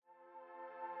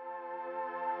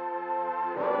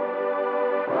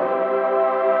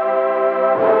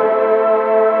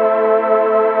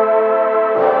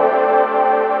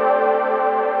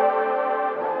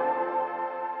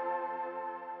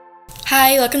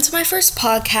welcome to my first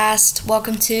podcast.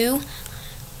 Welcome to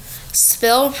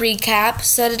Spill Recap.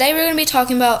 So today we're going to be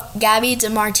talking about Gabi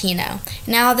Demartino.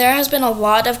 Now, there has been a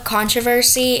lot of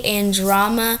controversy and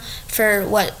drama for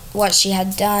what she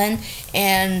had done,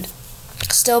 and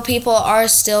still people are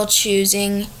still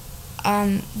choosing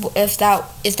if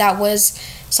that was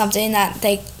something that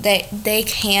they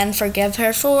can forgive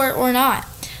her for or not.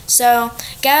 So,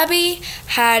 Gabi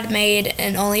had made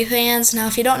an OnlyFans. Now,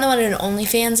 if you don't know what an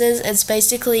OnlyFans is, it's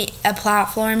basically a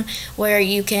platform where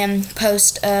you can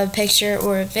post a picture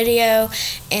or a video,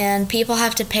 and people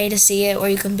have to pay to see it, or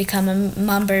you can become a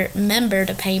member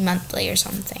to pay monthly or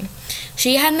something.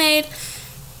 She had made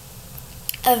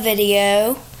a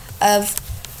video of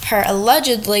her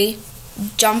allegedly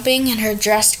jumping and her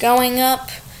dress going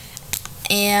up,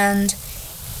 and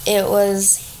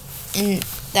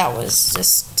that was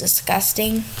just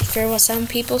disgusting for what some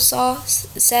people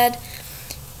said.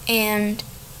 And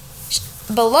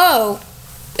below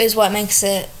is what makes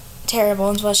it terrible.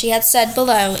 And what she had said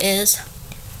below is,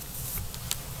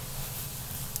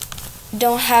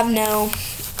 won't have no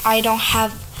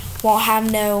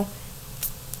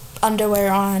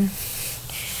underwear on.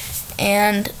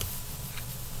 And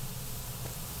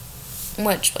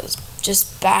which was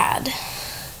just bad.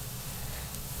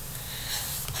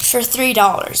 For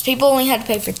 $3. People only had to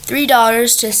pay for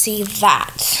 $3 to see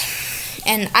that.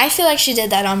 And I feel like she did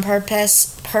that on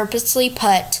purpose. Purposely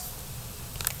put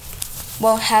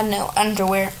won't have no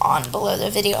underwear on below the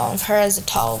video of her as a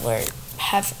toddler,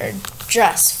 have her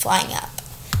dress flying up.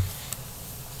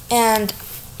 And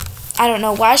I don't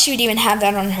know why she would even have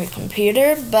that on her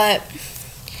computer, but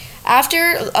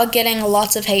after getting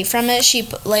lots of hate from it, she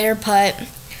later put,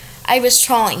 "I was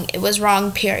trolling. It was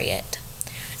wrong, period."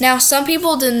 Now, some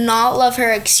people did not love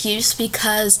her excuse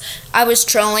because "I was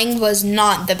trolling" was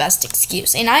not the best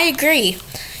excuse. And I agree.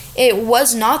 It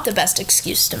was not the best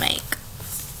excuse to make.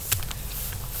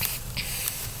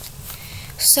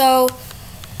 So,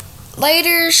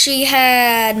 later she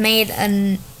had made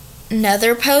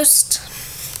another post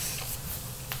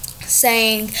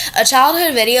saying, "A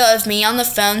childhood video of me on the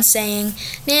phone saying,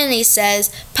 Nanny says,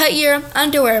 put your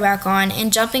underwear back on,'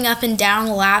 and jumping up and down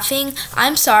laughing.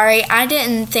 I'm sorry, I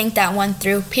didn't think that one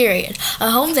through, period.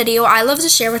 A home video I love to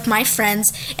share with my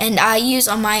friends, and I use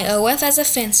on my OF as a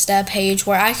Finsta page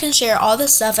where I can share all the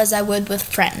stuff as I would with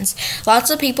friends. Lots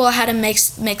of people had a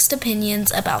mixed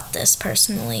opinions about this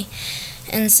personally."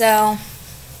 And so,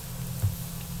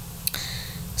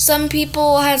 some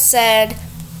people had said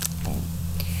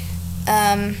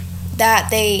that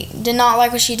they did not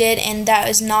like what she did, and that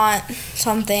is not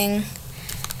something.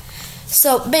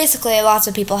 So basically, lots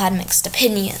of people had mixed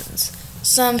opinions.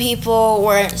 Some people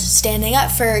were standing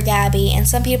up for Gabi, and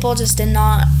some people just did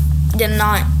not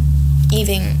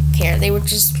even care. They were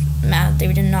just mad.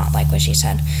 They did not like what she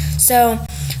said. So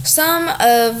some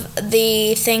of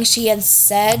the things she had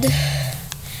said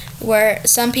were,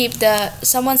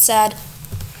 someone said,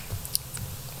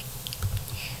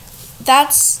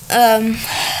 "That's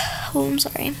oh, I'm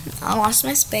sorry, I lost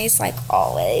my space like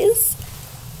always."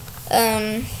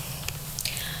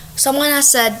 Someone has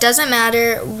said, "Doesn't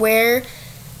matter where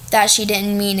that she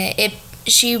didn't mean it.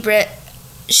 She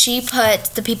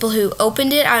put the people who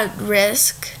opened it at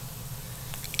risk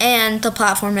and the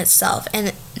platform itself,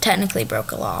 and technically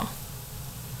broke a law."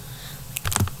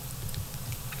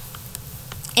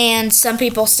 And some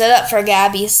people stood up for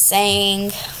Gabi,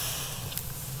 saying,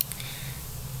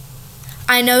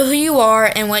 "I know who you are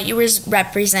and what you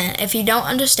represent. If you don't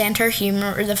understand her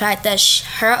humor or the fact that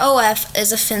her OF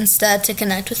is a Finsta to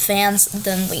connect with fans,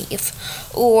 then leave."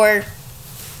 Or,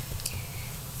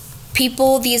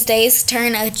 people these days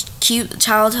turn a cute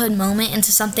childhood moment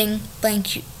into something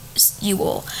blank you.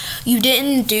 You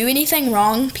didn't do anything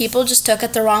wrong. People just took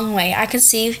it the wrong way. I could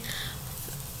see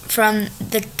from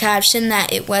the caption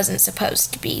that it wasn't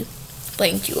supposed to be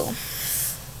blank you.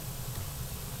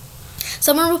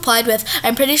 Someone replied with,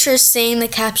 "I'm pretty sure seeing the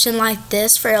caption like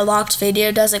this for a locked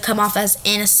video doesn't come off as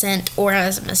innocent or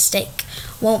as a mistake.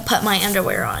 Won't put my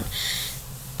underwear on."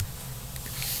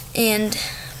 And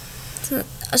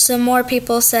some more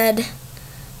people said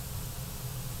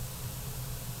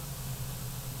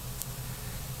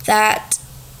that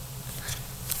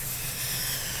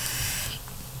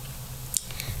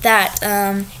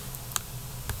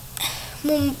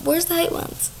well, where's the hate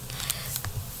ones?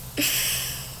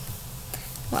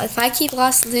 Well, if I keep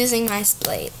losing my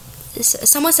slate.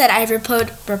 Someone said I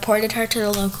reported her to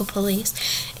the local police,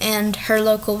 and her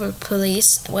local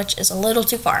police, which is a little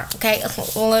too far, okay? A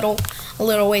little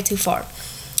way too far.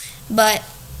 But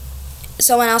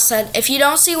someone else said, if you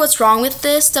don't see what's wrong with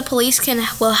this, the police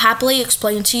will happily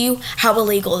explain to you how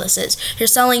illegal this is. You're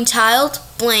selling child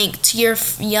blank to your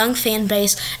young fan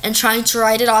base and trying to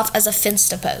write it off as a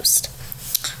Finsta post.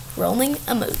 Rolling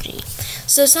emoji.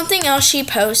 So something else she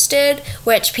posted,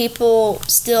 which people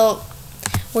still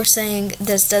were saying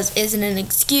isn't an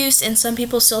excuse, and some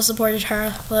people still supported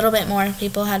her. A little bit more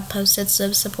people had posted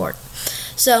some support.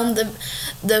 So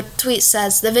the tweet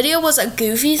says, the video was a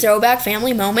goofy throwback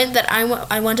family moment that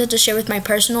I wanted to share with my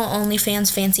personal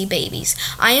OnlyFans fancy babies.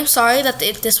 I am sorry that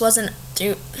this wasn't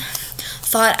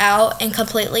thought out and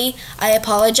completely. I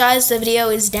apologize. The video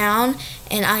is down,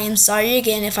 and I am sorry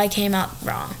again if I came out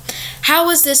wrong. How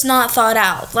was this not thought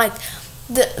out? Like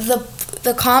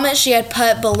the comment she had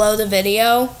put below the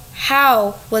video,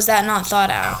 how was that not thought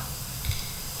out?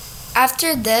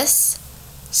 After this,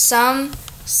 some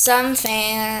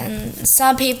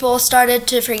people started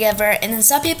to forgive her, and then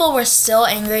some people were still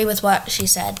angry with what she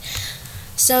said.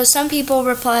 So some people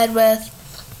replied with,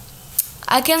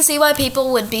 I can see why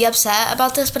people would be upset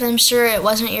about this, but I'm sure it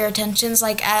wasn't your intentions,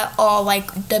 like, at all,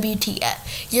 like,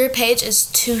 WTF. Your page is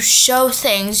to show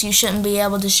things you shouldn't be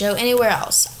able to show anywhere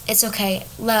else. It's okay.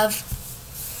 Love.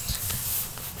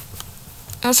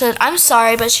 I said, I'm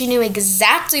sorry, but she knew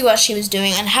exactly what she was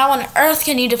doing, and how on earth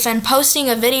can you defend posting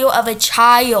a video of a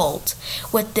child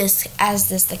with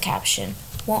the caption?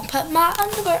 Won't put my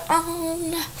underwear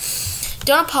on.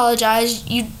 Don't apologize.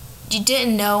 You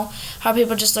didn't know how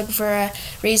people just look for a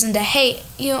reason to hate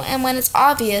you, and when it's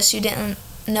obvious you didn't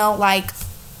know, like,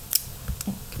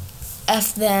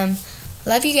 F them.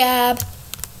 Love you, Gab.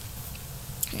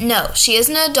 No, she is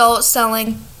an adult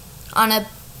selling on a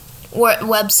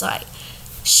website.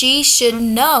 She should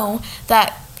know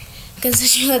that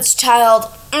constituents child,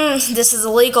 this is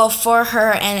illegal for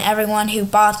her, and everyone who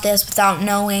bought this without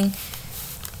knowing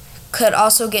could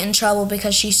also get in trouble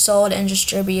because she sold and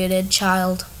distributed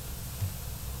child.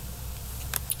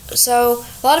 So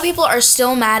a lot of people are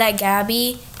still mad at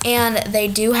Gabi, and they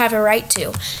do have a right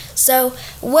to. So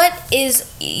what is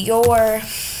your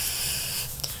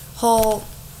whole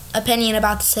opinion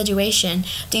about the situation?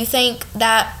 Do you think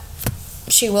that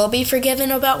she will be forgiven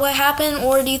about what happened,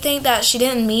 or do you think that she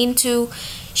didn't mean to,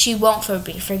 she won't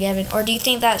be forgiven, or do you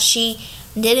think that she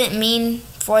didn't mean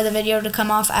for the video to come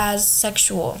off as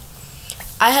sexual?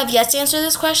 I have yet to answer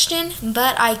this question,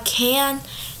 but I can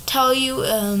tell you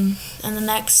in the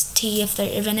next tea, if there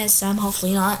even is some,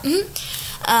 hopefully not.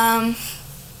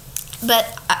 But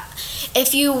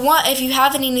if you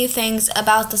have any new things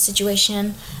about the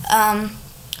situation,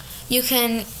 you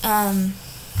can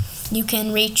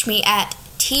reach me at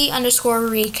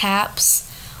T_recaps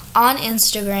on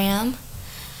Instagram,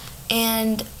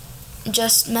 and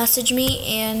just message me,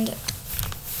 and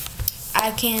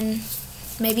I can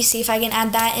maybe see if I can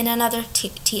add that in another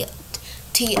tea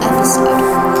episode.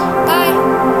 Bye.